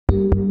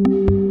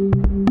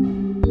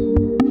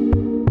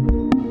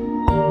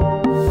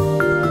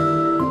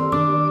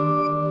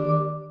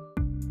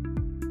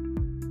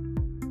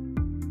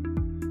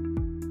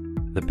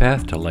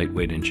path to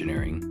lightweight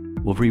engineering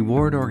will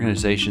reward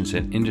organizations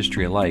and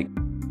industry alike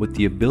with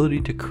the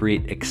ability to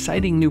create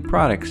exciting new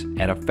products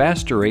at a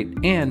faster rate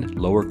and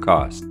lower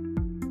cost.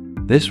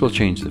 This will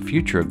change the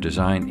future of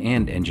design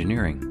and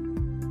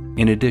engineering.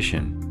 In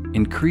addition,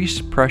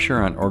 increased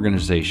pressure on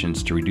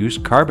organizations to reduce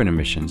carbon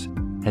emissions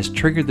has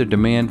triggered the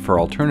demand for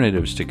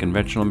alternatives to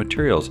conventional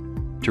materials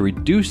to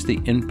reduce the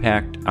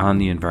impact on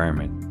the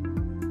environment.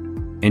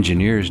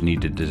 Engineers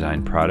need to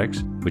design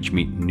products which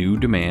meet new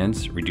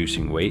demands,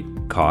 reducing weight,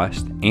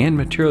 cost, and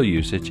material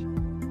usage,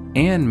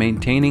 and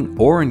maintaining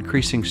or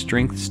increasing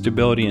strength,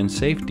 stability, and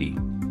safety.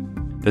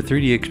 The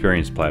 3D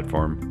Experience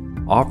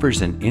platform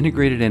offers an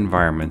integrated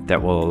environment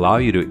that will allow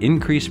you to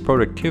increase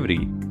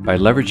productivity by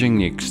leveraging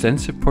the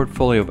extensive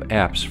portfolio of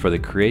apps for the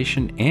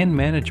creation and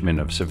management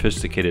of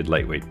sophisticated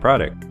lightweight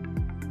product.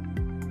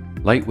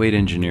 Lightweight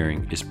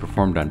engineering is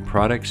performed on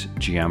products,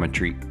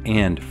 geometry,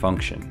 and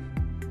function.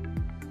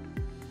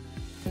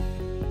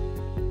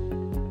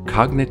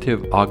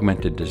 Cognitive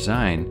augmented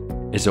design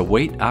is a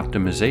weight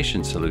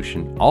optimization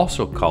solution,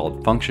 also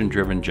called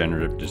function-driven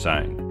generative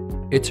design.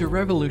 It's a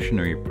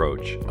revolutionary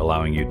approach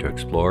allowing you to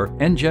explore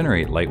and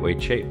generate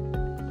lightweight shape.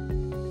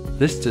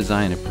 This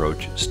design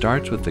approach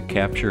starts with the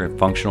capture of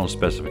functional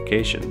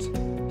specifications,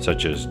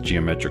 such as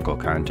geometrical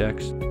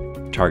context,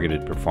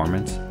 targeted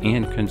performance,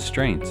 and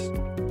constraints.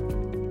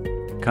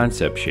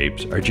 Concept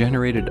shapes are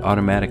generated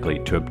automatically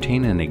to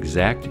obtain an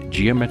exact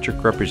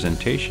geometric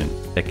representation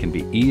that can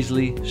be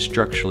easily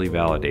structurally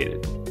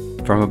validated.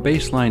 From a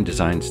baseline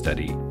design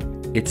study,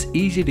 it's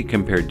easy to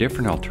compare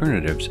different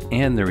alternatives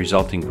and the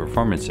resulting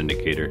performance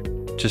indicator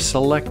to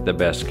select the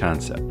best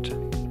concept.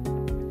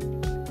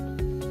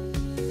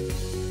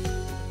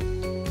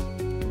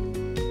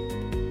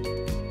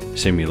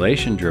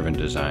 Simulation-driven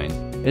design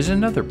is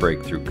another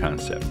breakthrough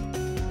concept.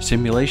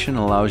 Simulation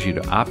allows you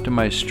to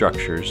optimize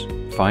structures,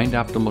 find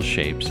optimal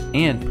shapes,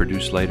 and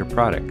produce lighter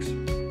products.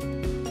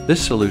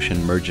 This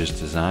solution merges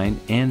design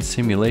and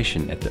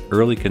simulation at the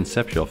early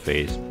conceptual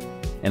phase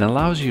and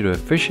allows you to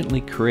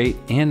efficiently create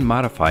and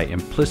modify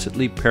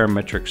implicitly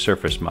parametric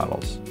surface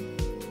models.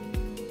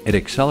 It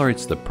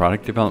accelerates the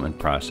product development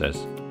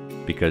process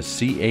because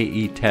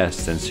CAE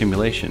tests and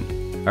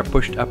simulation are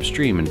pushed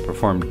upstream and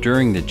performed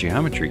during the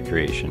geometry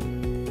creation.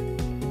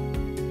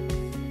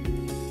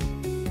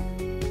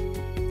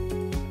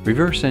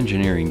 Reverse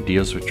engineering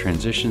deals with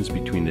transitions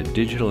between the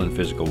digital and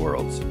physical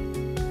worlds.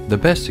 The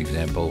best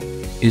example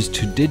is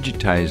to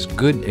digitize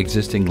good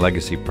existing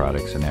legacy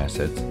products and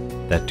assets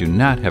that do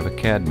not have a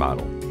CAD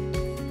model.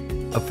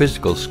 A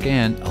physical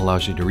scan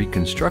allows you to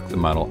reconstruct the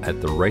model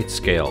at the right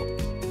scale.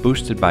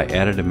 Boosted by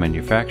additive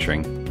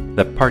manufacturing,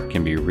 the part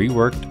can be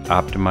reworked,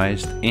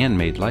 optimized, and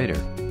made lighter.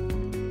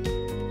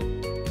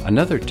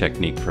 Another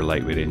technique for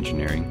lightweight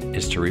engineering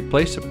is to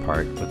replace a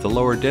part with a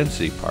lower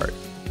density part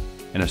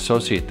and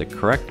associate the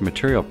correct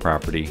material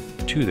property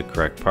to the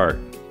correct part.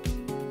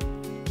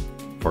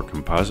 For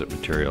composite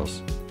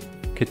materials,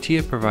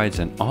 CATIA provides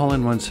an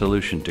all-in-one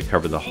solution to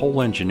cover the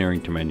whole engineering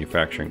to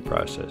manufacturing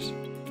process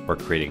for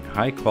creating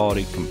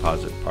high-quality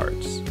composite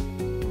parts.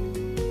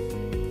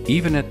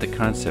 Even at the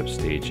concept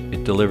stage,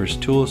 it delivers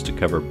tools to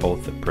cover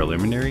both the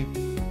preliminary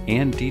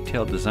and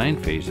detailed design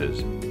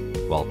phases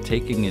while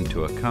taking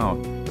into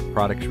account the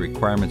product's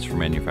requirements for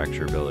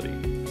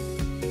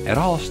manufacturability. At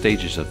all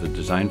stages of the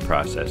design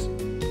process,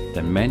 the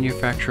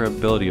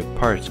manufacturability of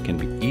parts can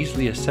be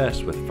easily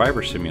assessed with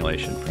fiber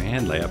simulation for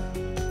hand layup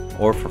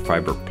or for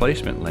fiber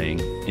placement laying,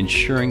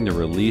 ensuring the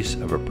release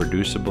of a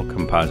producible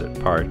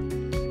composite part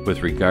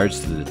with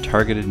regards to the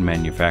targeted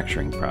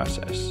manufacturing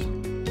process.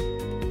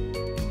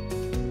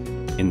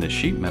 In the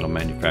sheet metal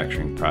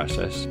manufacturing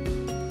process,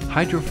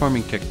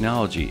 hydroforming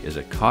technology is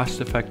a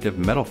cost-effective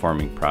metal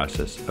forming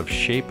process of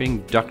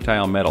shaping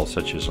ductile metal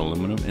such as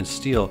aluminum and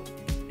steel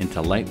into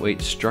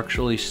lightweight,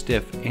 structurally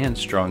stiff and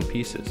strong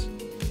pieces.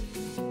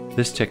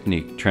 This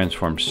technique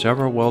transforms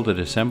several welded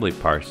assembly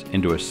parts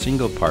into a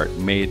single part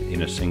made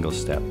in a single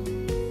step.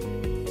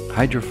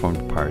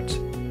 Hydroformed parts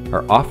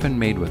are often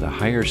made with a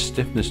higher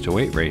stiffness to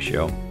weight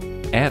ratio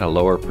at a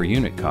lower per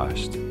unit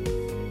cost.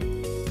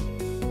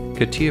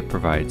 CATIA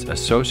provides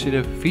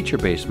associative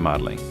feature-based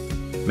modeling,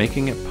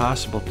 making it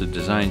possible to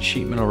design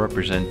sheet metal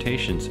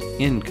representations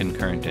in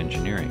concurrent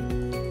engineering.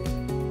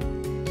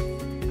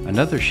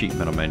 Another sheet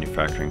metal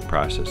manufacturing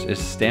process is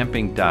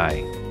stamping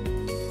die.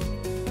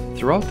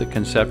 Throughout the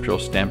conceptual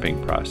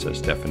stamping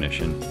process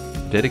definition,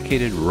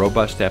 dedicated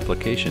robust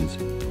applications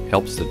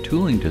helps the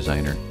tooling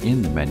designer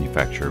in the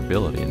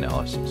manufacturability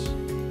analysis.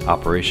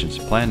 Operations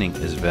planning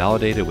is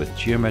validated with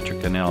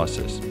geometric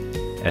analysis.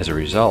 As a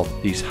result,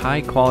 these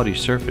high-quality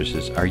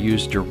surfaces are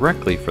used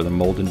directly for the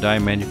mold and die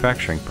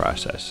manufacturing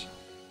process.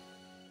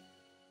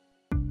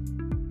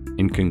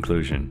 In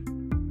conclusion,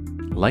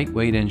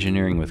 lightweight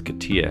engineering with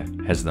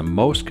CATIA has the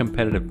most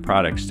competitive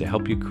products to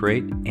help you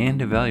create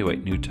and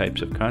evaluate new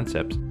types of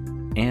concepts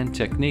and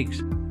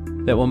techniques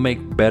that will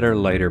make better,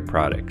 lighter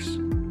products.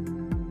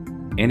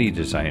 Any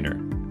designer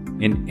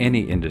in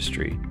any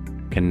industry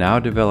can now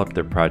develop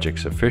their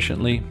projects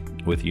efficiently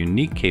with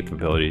unique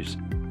capabilities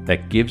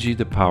that gives you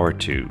the power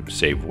to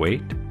save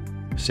weight,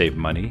 save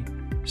money,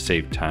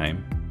 save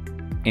time,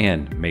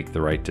 and make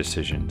the right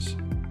decisions.